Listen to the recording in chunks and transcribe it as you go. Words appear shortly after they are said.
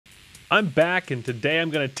I'm back, and today I'm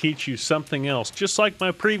going to teach you something else. Just like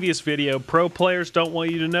my previous video, pro players don't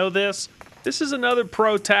want you to know this. This is another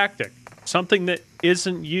pro tactic, something that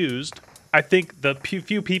isn't used. I think the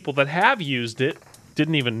few people that have used it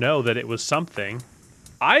didn't even know that it was something.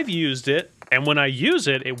 I've used it, and when I use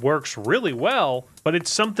it, it works really well, but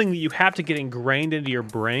it's something that you have to get ingrained into your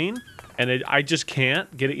brain, and I just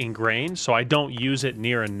can't get it ingrained, so I don't use it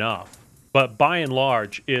near enough. But by and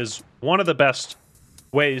large, is one of the best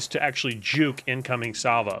ways to actually juke incoming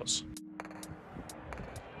salvos.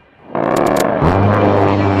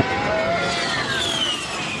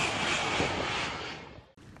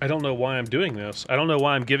 I don't know why I'm doing this. I don't know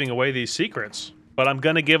why I'm giving away these secrets, but I'm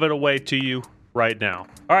gonna give it away to you right now.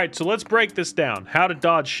 All right, so let's break this down. How to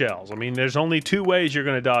dodge shells. I mean, there's only two ways you're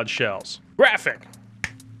gonna dodge shells. Graphic.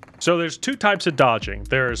 So there's two types of dodging.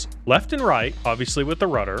 There's left and right, obviously with the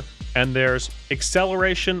rudder, and there's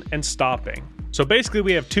acceleration and stopping. So basically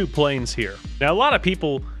we have two planes here. Now a lot of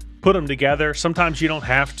people put them together. Sometimes you don't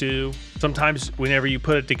have to. Sometimes whenever you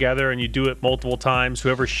put it together and you do it multiple times,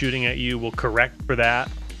 whoever's shooting at you will correct for that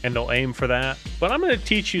and they'll aim for that. But I'm gonna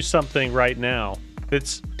teach you something right now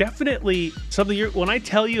that's definitely something when I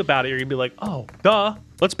tell you about it, you're gonna be like, oh, duh.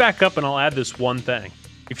 Let's back up and I'll add this one thing.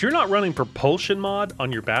 If you're not running propulsion mod on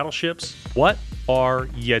your battleships, what are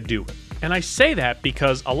you doing? And I say that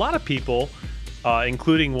because a lot of people,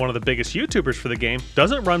 including one of the biggest YouTubers for the game,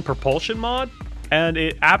 doesn't run propulsion mod, and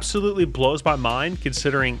it absolutely blows my mind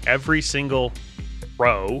considering every single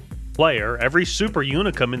pro player, every super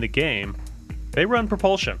unicum in the game, they run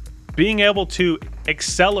propulsion. Being able to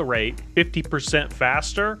accelerate 50%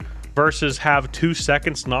 faster versus have 2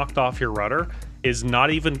 seconds knocked off your rudder is not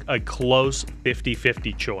even a close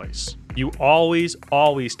 50-50 choice. You always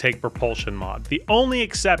take propulsion mod. The only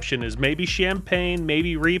exception is maybe Champagne,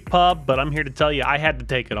 maybe Repub, but I'm here to tell you I had to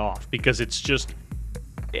take it off because it's just,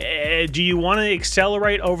 do you want to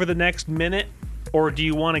accelerate over the next minute or do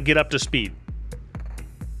you want to get up to speed?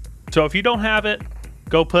 So if you don't have it,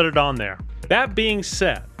 go put it on there. That being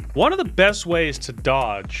said, one of the best ways to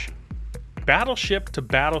dodge battleship to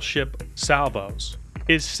battleship salvos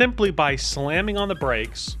is simply by slamming on the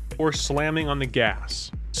brakes or slamming on the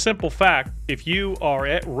gas. Simple fact, if you are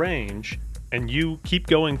at range and you keep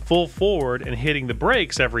going full forward and hitting the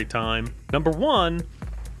brakes every time, number one,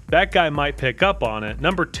 that guy might pick up on it.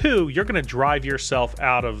 Number two, you're gonna drive yourself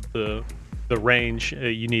out of the range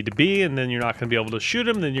you need to be, and then you're not gonna be able to shoot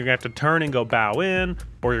him. Then you're gonna have to turn and go bow in,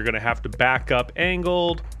 or you're gonna have to back up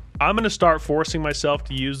angled. I'm gonna start forcing myself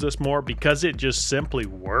to use this more because it just simply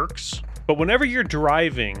works. But whenever you're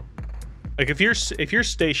driving, like if you're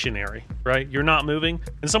stationary, right? You're not moving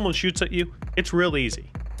and someone shoots at you, it's real easy.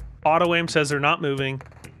 Auto aim says they're not moving.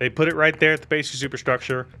 They put it right there at the base of your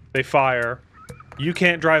superstructure. They fire. You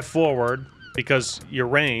can't drive forward because you're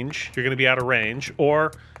going to be out of range,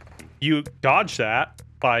 or you dodge that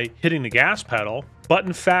by hitting the gas pedal. But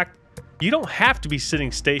in fact, you don't have to be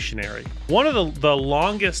sitting stationary. One of the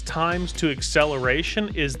longest times to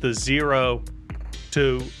acceleration is the 0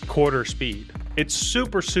 to quarter speed. It's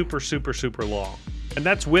super long. And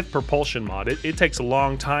that's with propulsion mod. It takes a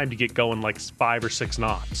long time to get going, like 5 or 6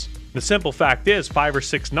 knots. The simple fact is 5 or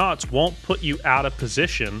 6 knots won't put you out of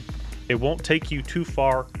position. It won't take you too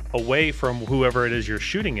far away from whoever it is you're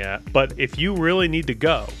shooting at. But if you really need to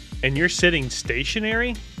go and you're sitting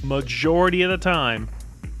stationary, majority of the time,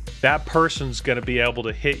 that person's gonna be able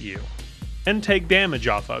to hit you and take damage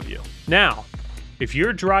off of you. Now, if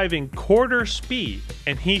you're driving quarter speed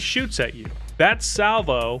and he shoots at you, that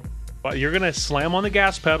salvo, you're gonna slam on the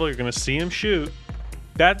gas pedal, you're gonna see him shoot,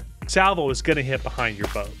 that salvo is gonna hit behind your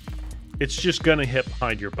boat. It's just gonna hit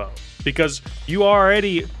behind your boat because you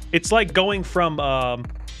already, it's like going from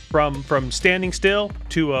standing still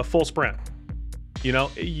to a full sprint. You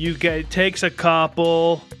know, it takes a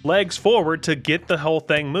couple legs forward to get the whole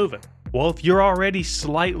thing moving. Well, if you're already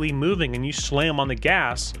slightly moving and you slam on the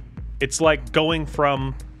gas, it's like going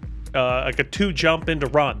from like a 2 jump into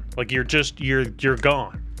run. Like you're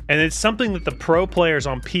gone. And it's something that the pro players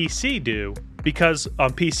on PC do because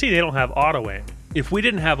on PC they don't have auto aim. If we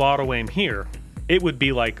didn't have auto aim here, it would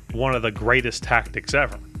be like one of the greatest tactics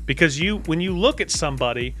ever. Because when you look at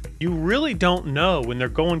somebody, you really don't know when they're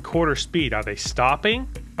going quarter speed. Are they stopping?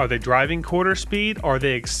 Are they driving quarter speed? Are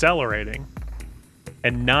they accelerating?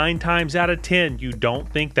 And 9 times out of 10, you don't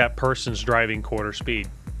think that person's driving quarter speed.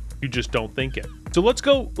 You just don't think it. So let's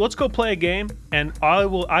go play a game, and I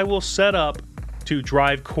will set up to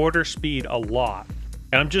drive quarter speed a lot.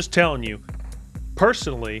 And I'm just telling you,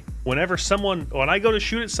 personally, when I go to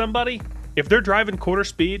shoot at somebody, if they're driving quarter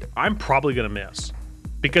speed, I'm probably gonna miss.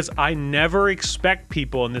 because I never expect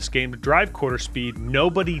people in this game to drive quarter speed.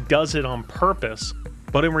 Nobody does it on purpose.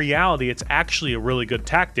 But in reality, it's actually a really good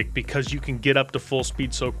tactic because you can get up to full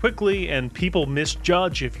speed so quickly and people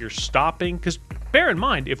misjudge if you're stopping. Because bear in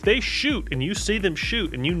mind, if they shoot and you see them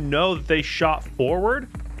shoot and you know that they shot forward,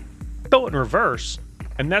 throw it in reverse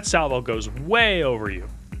and that salvo goes way over you.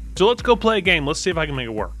 So let's go play a game. Let's see if I can make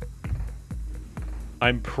it work.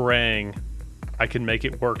 I'm praying I can make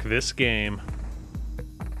it work this game.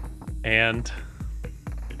 And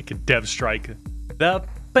I can dev strike the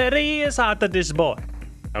prettiest out of this boy.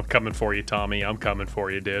 I'm coming for you, Tommy. I'm coming for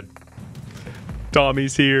you, dude.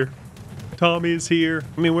 Tommy's here. Tommy is here.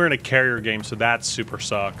 I mean, we're in a carrier game, so that super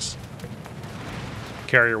sucks.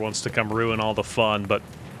 Carrier wants to come ruin all the fun, but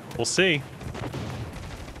we'll see.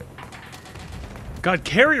 God,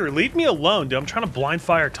 carrier, leave me alone, dude. I'm trying to blind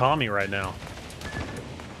fire Tommy right now.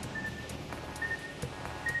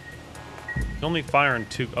 Only firing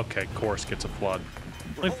two. Okay, course gets a flood.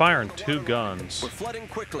 Only firing two guns. We're flooding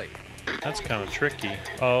quickly. That's kind of tricky.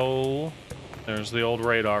 Oh, there's the old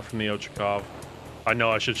radar from the Ochakov. I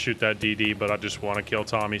know I should shoot that DD, but I just want to kill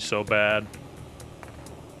Tommy so bad.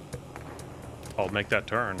 I'll make that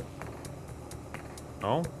turn.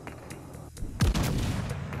 Oh.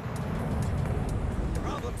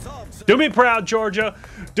 Do me proud, Georgia.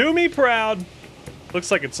 Do me proud.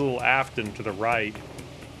 Looks like it's a little aft and to the right.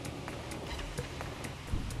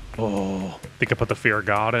 Oh, think I put the fear of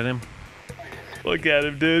God in him. Look at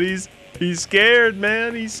him, dude. He's scared,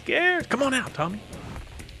 man. He's scared. Come on out, Tommy.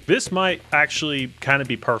 This might actually kind of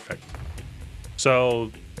be perfect.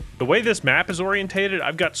 So the way this map is orientated,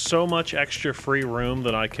 I've got so much extra free room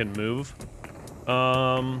that I can move.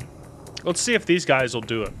 Let's see if these guys will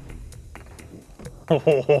do it.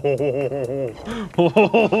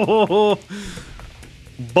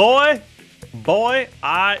 Boy,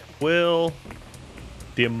 I will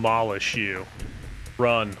demolish you.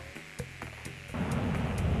 Run.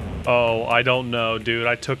 Oh, I don't know, dude.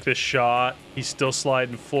 I took this shot. He's still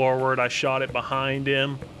sliding forward. I shot it behind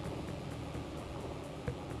him.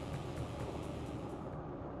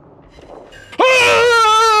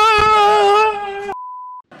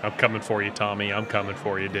 I'm coming for you, Tommy. I'm coming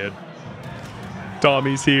for you, dude.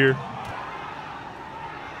 Tommy's here.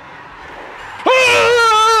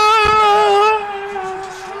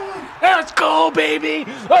 Let's go, baby!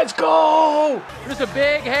 Let's go! This is a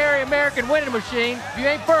big, hairy American winning machine. If you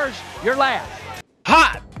ain't first, you're last.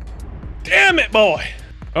 Hot! Damn it, boy!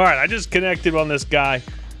 All right, I just connected on this guy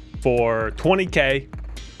for 20K.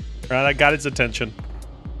 All right, I got his attention.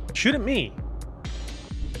 Shoot at me.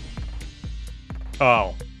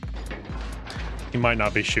 Oh. He might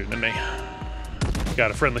not be shooting at me. He's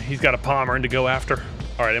got a Pomeran to go after.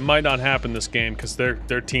 All right, it might not happen this game because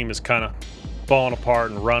their team is kind of falling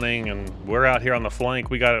apart and running, and we're out here on the flank.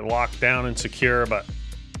 We got it locked down and secure, but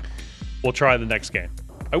we'll try the next game.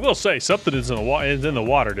 I will say something is in the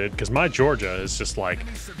water, dude, because my Georgia is just like,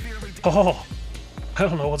 oh, I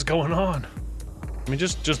don't know what's going on. I mean,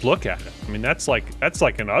 just look at it. I mean, that's like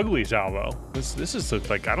an ugly salvo. This is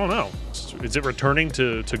like, I don't know. Is it returning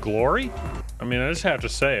to glory? I mean, I just have to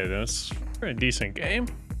say it's a pretty decent game,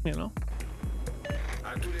 you know.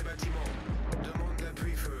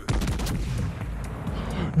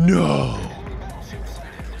 No.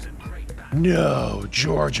 No,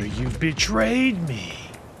 Georgia, you've betrayed me.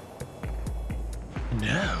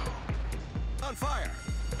 No. On fire.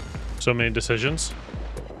 So many decisions.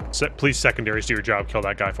 Please, secondaries, do your job. Kill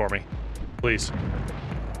that guy for me. Please.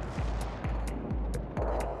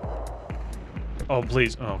 Oh,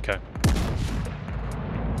 please. Oh, okay.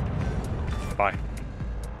 Bye.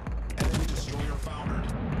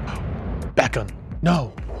 Back on.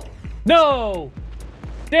 No. No!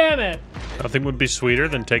 Damn it! Nothing would be sweeter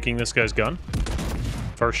than taking this guy's gun.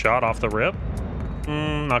 First shot off the rip.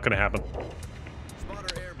 Not gonna happen.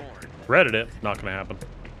 Reddit it. Not gonna happen.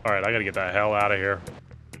 Alright, I gotta get the hell out of here.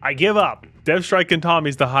 I give up. Dev Strike and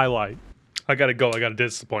Tommy's the highlight. I gotta go. I got a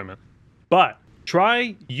disappointment. But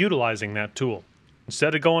try utilizing that tool.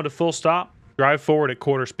 Instead of going to full stop, drive forward at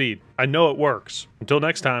quarter speed. I know it works. Until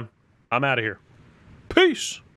next time, I'm out of here. Peace!